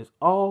 man. It's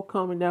all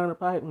coming down the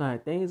pipeline.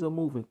 Things are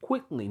moving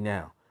quickly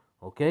now.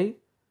 Okay?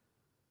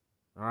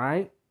 All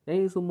right?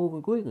 Things are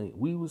moving quickly.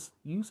 We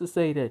used to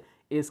say that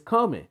it's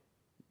coming.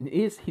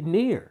 It's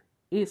near.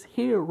 It's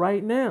here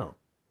right now.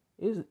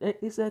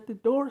 It's at the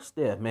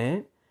doorstep,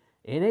 man.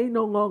 It ain't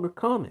no longer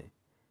coming.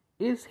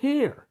 It's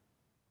here.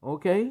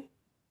 Okay?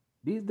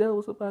 These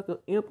devils about to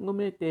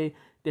implement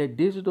their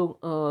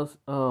digital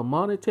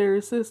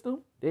monetary system.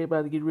 They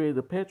about to get rid of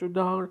the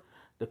petrodollar.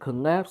 The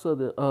collapse of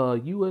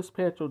the U.S.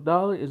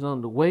 petrodollar is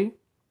on the way.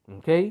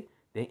 Okay?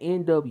 The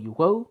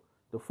NWO.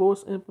 The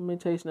forced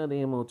implementation of the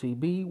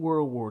MOTB,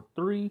 World War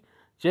III,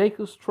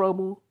 Jacob's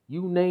Trouble,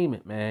 you name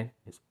it, man.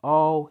 It's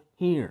all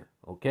here,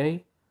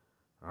 okay?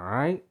 All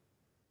right?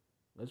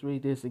 Let's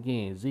read this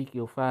again.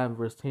 Ezekiel 5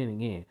 verse 10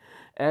 again.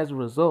 As a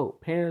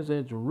result, parents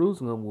in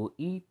Jerusalem will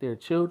eat their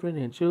children,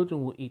 and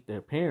children will eat their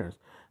parents.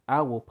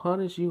 I will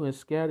punish you and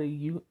scatter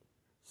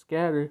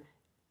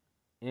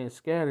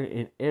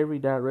in every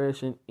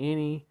direction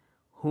any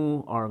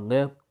whom are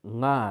left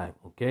alive,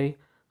 okay?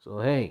 So,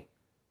 hey,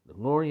 the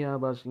Lord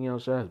Yahweh is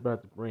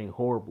about to bring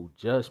horrible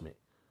judgment.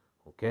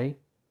 Okay?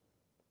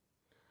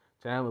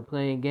 Time of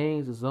playing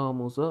games is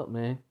almost up,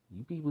 man.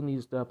 You people need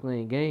to stop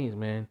playing games,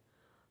 man.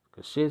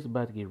 Because shit's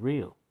about to get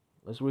real.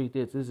 Let's read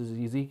this. This is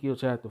Ezekiel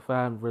chapter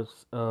 5,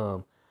 verse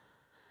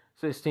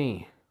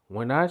 16.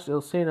 When I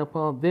shall send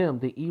upon them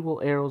the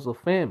evil arrows of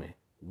famine,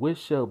 which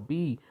shall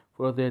be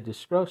for their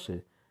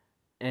destruction,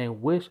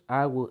 and which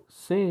I will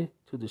send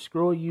to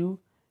destroy you,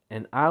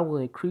 and I will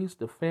increase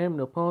the famine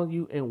upon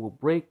you and will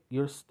break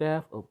your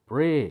staff of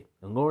bread.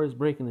 The Lord is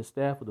breaking the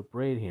staff of the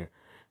bread here.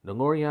 The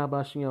Lord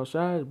Yahweh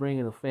Shai is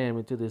bringing a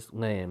famine to this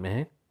land,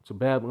 man. To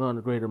Babylon,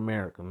 the great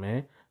America,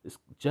 man. It's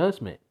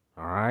judgment,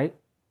 all right?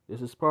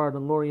 This is part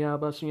of the Lord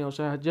Yahweh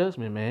Shai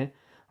judgment, man.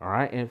 All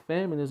right? And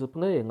famine is a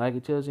plague, like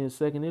it tells you in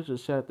 2nd Israel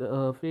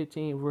chapter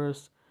 15,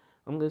 verse...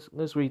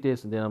 Let's read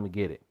this and then I'm going to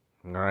get it,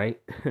 all right?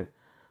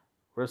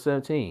 Verse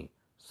 17.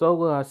 So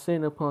will I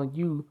send upon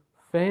you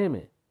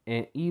famine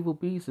and evil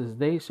beasts,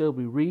 they shall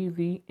bereave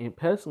thee, and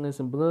pestilence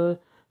and blood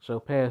shall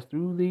pass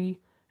through thee,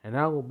 and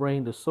I will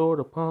bring the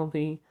sword upon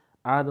thee.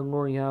 I, the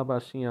Lord Yahweh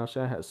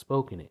Shai, have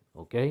spoken it.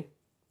 Okay?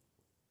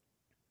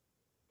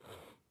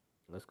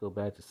 Let's go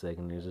back to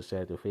 2nd Ezra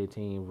chapter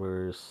 15,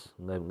 verse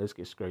 11. Let's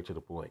get straight to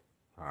the point.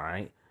 All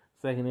right?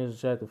 2nd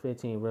Ezra chapter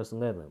 15, verse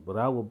 11. But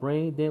I will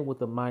bring them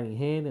with a mighty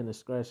hand and a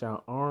stretched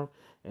out arm,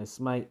 and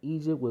smite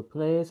Egypt with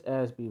plagues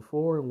as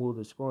before, and will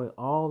destroy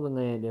all the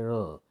land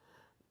thereof.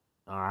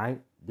 All right,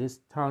 this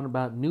talking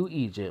about new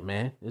Egypt,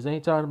 man. This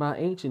ain't talking about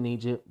ancient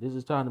Egypt. This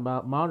is talking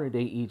about modern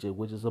day Egypt,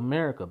 which is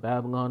America,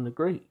 Babylon the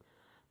Great,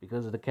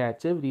 because of the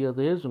captivity of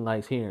the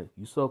Israelites here.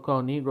 You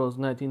so-called Negroes,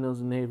 Latinos,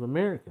 and Native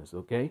Americans,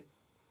 okay?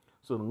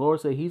 So the Lord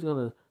said he's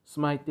going to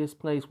smite this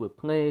place with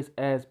plagues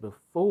as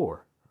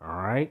before,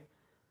 all right?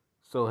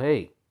 So,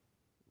 hey,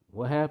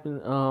 what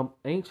happened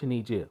ancient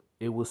Egypt?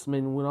 It was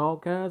smitten with all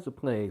kinds of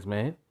plagues,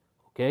 man,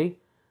 okay?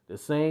 The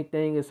same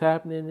thing is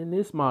happening in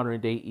this modern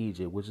day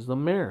Egypt, which is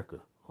America.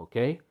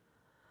 Okay?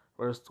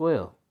 Verse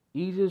 12.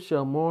 Egypt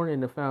shall mourn,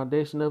 and the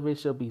foundation of it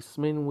shall be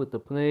smitten with the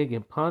plague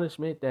and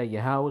punishment that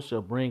Yahweh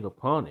shall bring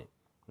upon it.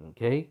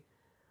 Okay?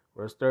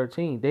 Verse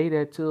 13. They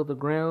that till the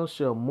ground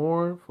shall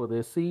mourn, for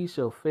their seed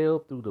shall fail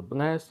through the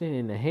blasting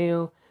and the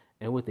hail,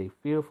 and with a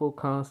fearful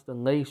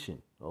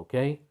constellation.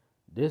 Okay?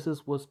 This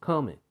is what's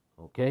coming.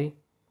 Okay?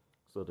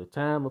 So the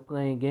time of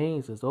playing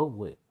games is over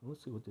with.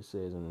 Let's see what this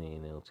says in the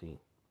NLT.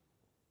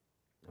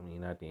 I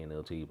mean, not the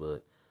NLT,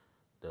 but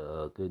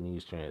the Good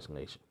News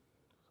Translation.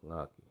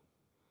 Lucky.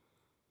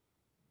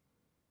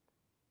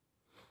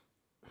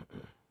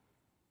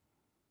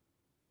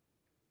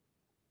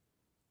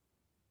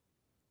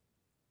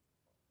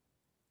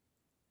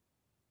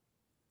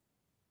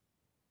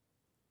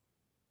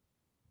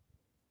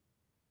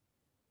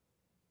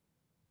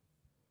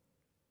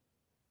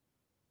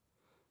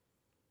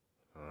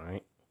 All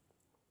right.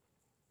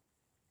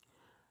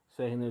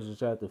 Second Ezra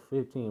chapter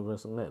 15,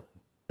 verse 11.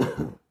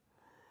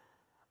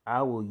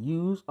 I will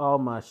use all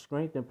my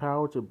strength and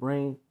power to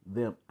bring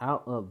them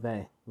out of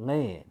that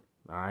land.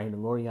 All right. The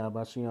Lord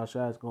Yahweh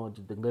is going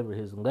to deliver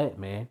his elect,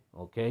 man.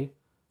 Okay.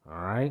 All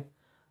right.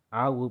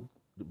 I will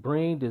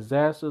bring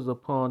disasters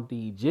upon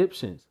the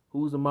Egyptians.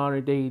 Who's the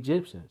modern day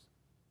Egyptians?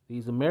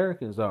 These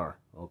Americans are.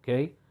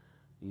 Okay.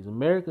 These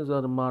Americans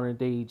are the modern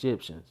day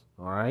Egyptians.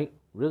 All right.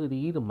 Really,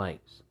 the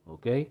Edomites.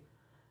 Okay.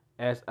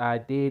 As I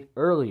did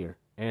earlier,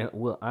 and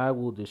I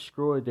will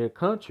destroy their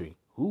country.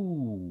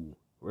 Ooh,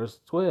 verse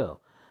 12.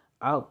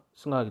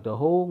 The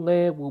whole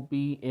land will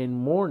be in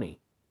mourning.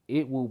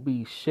 It will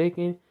be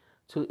shaken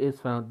to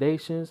its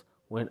foundations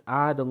when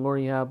I, the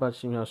Lord Yahweh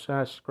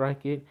shall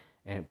strike it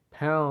and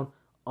pound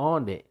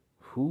on it.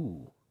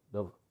 Ooh.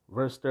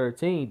 Verse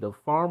 13. The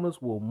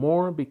farmers will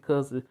mourn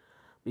because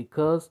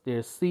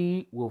their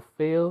seed will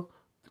fail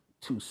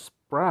to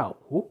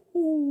sprout.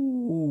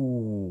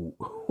 Ooh,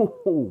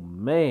 oh,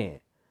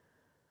 man.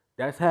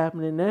 That's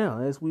happening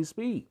now as we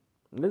speak.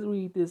 Let's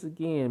read this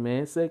again,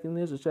 man. 2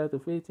 Ezra chapter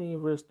 15,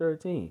 verse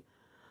 13.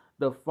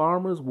 The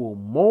farmers will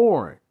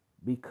mourn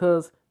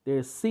because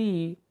their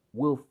seed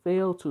will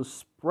fail to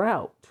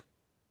sprout.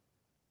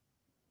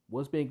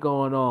 What's been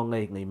going on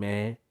lately,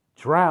 man?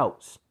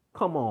 Droughts.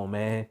 Come on,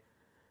 man.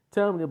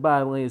 Tell me the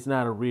Bible is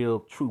not a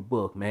real true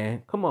book,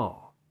 man. Come on.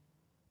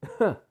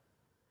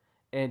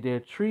 And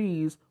their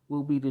trees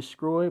will be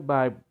destroyed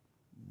by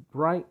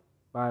blight,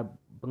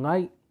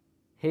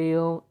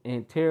 hail,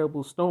 and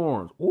terrible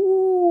storms. Ooh.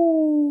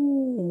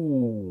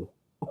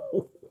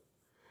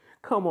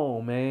 Come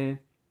on, man.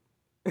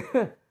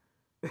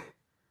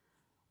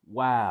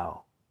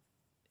 Wow.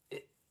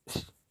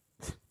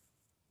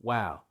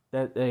 Wow.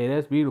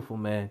 That's beautiful,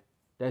 man.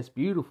 That's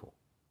beautiful.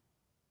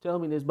 Tell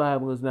me this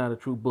Bible is not a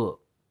true book.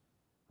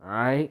 All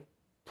right?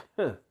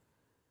 You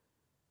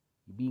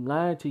be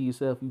lying to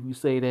yourself if you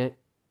say that.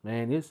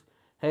 Man, this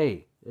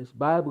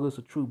Bible is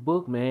a true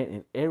book, man,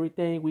 and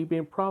everything we've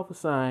been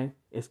prophesying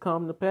is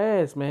coming to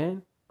pass,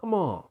 man. Come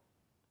on.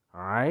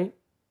 All right?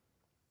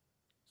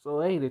 So,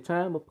 the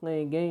time of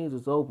playing games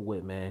is over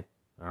with, man.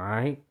 All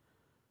right?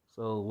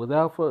 So,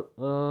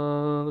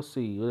 let's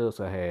see what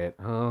else I had.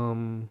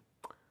 Hold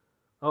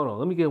on,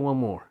 let me get one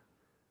more.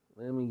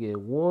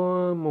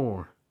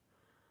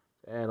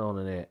 Add on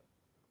to that.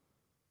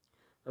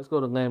 Let's go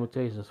to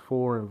Lamentations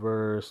 4 and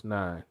verse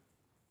 9.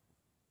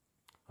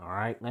 All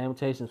right,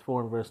 Lamentations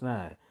 4 and verse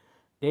 9.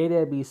 They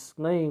that be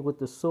slain with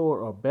the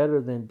sword are better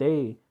than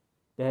they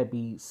that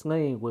be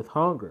slain with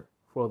hunger.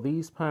 For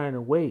these pine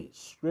away,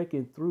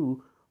 stricken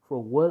through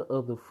for what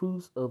of the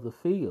fruits of the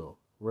field.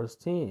 Verse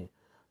 10.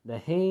 The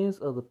hands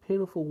of the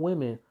pitiful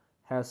women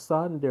have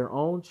sodden their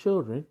own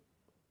children.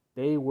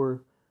 They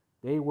were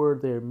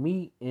their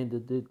meat in the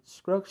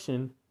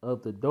destruction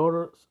of the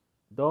daughter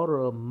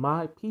of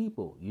my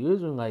people. You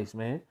Israelites,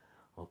 man.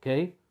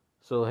 Okay?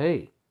 So,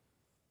 a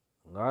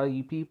lot of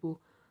you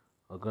people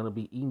are going to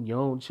be eating your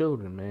own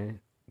children, man.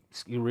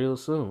 It's real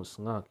soon,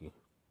 Slocky.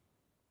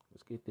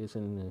 Let's get this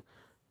in the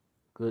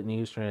Good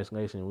News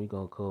Translation. We're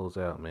going to close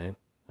out, man.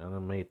 I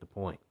done made the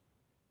point.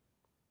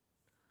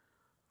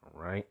 All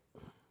right.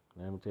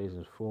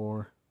 Lamentations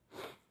 4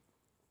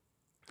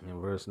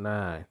 and verse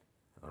 9.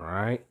 All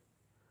right.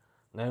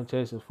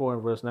 Lamentations 4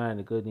 and verse 9,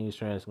 the Good News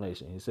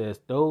Translation. It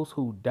says, those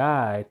who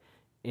died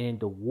in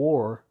the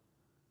war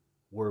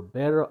were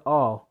better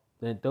off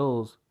than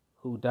those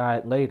who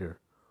died later,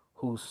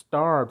 who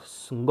starved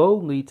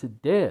slowly to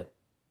death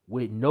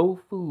with no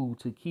food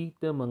to keep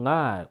them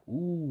alive.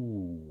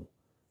 Ooh.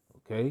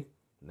 Okay.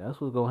 And that's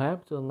what's going to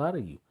happen to a lot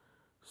of you.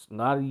 A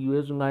lot of you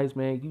Israelites,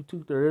 man, you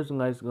 2/3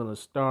 Israelites are going to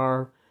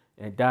starve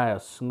and die a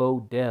slow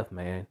death,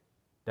 man.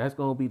 That's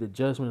going to be the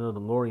judgment of the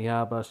Lord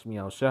Yahweh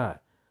Shai.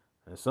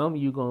 And some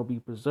of you going to be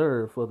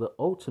preserved for the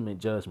ultimate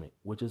judgment,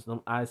 which is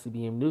them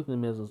ICBM nuclear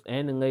missiles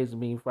and the lasers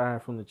being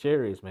fired from the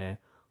chariots, man.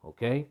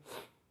 Okay?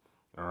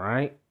 All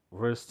right?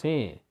 Verse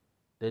 10.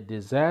 The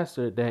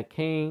disaster that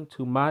came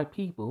to my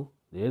people,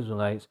 the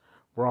Israelites,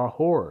 brought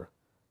horror.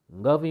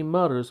 Loving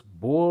mothers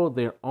boiled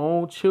their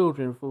own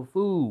children for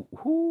food.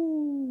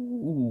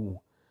 Ooh.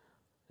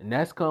 And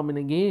that's coming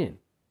again.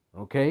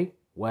 Okay?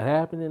 What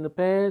happened in the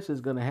past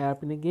is going to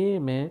happen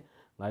again, man.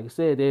 Like I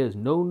said, there's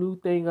no new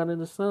thing under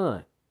the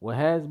sun. What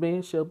has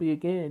been shall be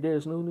again.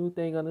 There's no new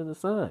thing under the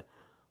sun.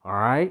 All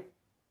right?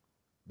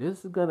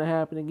 This is going to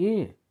happen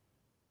again.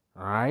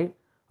 All right?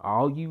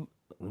 All you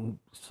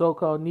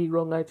so-called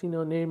Negro,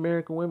 Latino, Native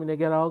American women that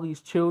got all these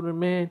children,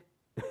 man.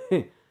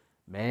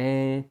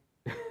 Man,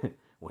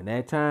 when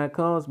that time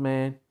comes,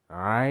 man, all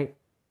right,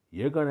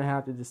 you're going to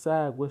have to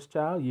decide which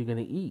child you're going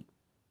to eat.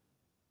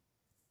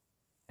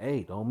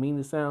 Hey, don't mean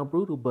to sound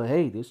brutal, but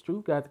hey, this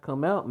truth got to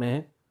come out,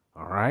 man.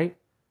 All right?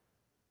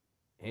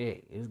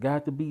 Hey, it's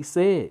got to be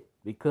said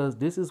because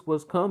this is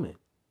what's coming.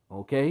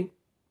 Okay?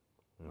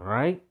 All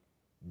right?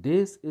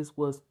 This is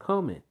what's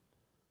coming.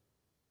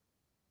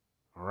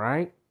 All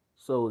right?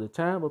 So the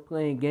time of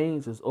playing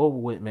games is over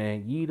with,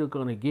 man. You either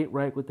going to get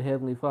right with the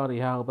Heavenly Father,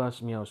 how about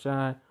Shemel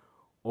Shine,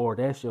 or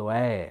that's your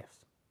ass.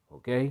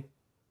 Okay?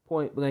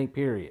 Point blank,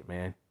 period,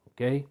 man.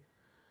 Okay?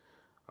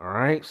 All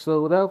right?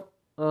 So without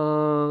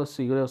let's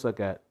see what else I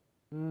got.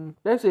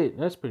 That's it.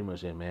 That's pretty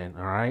much it, man.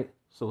 All right.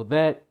 So with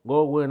that,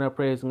 Lord willing, our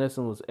praise and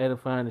lesson was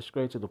edifying and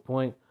straight to the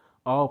point.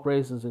 All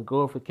praises and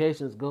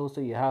glorifications goes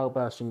to Yahweh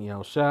Bashim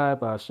Yahushai,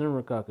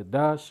 Bashim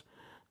Rakakadash.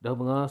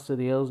 Double honors to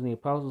the elders and the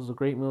apostles of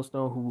Great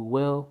Millstone who rule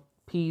well.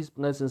 Peace,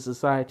 blessings, and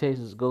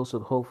salutations goes to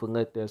the hopeful and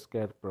let that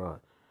scatter abroad.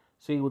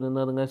 See you with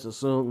another lesson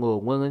soon,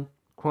 Lord willing.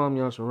 Kwam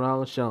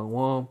Yasharala,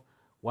 Shalom.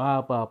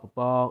 Wild Baba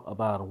Ball,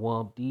 about a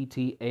one,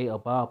 DTA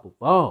about a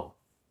ball.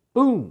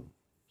 Boom.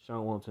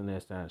 Shalom till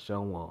next time.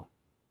 Shalom.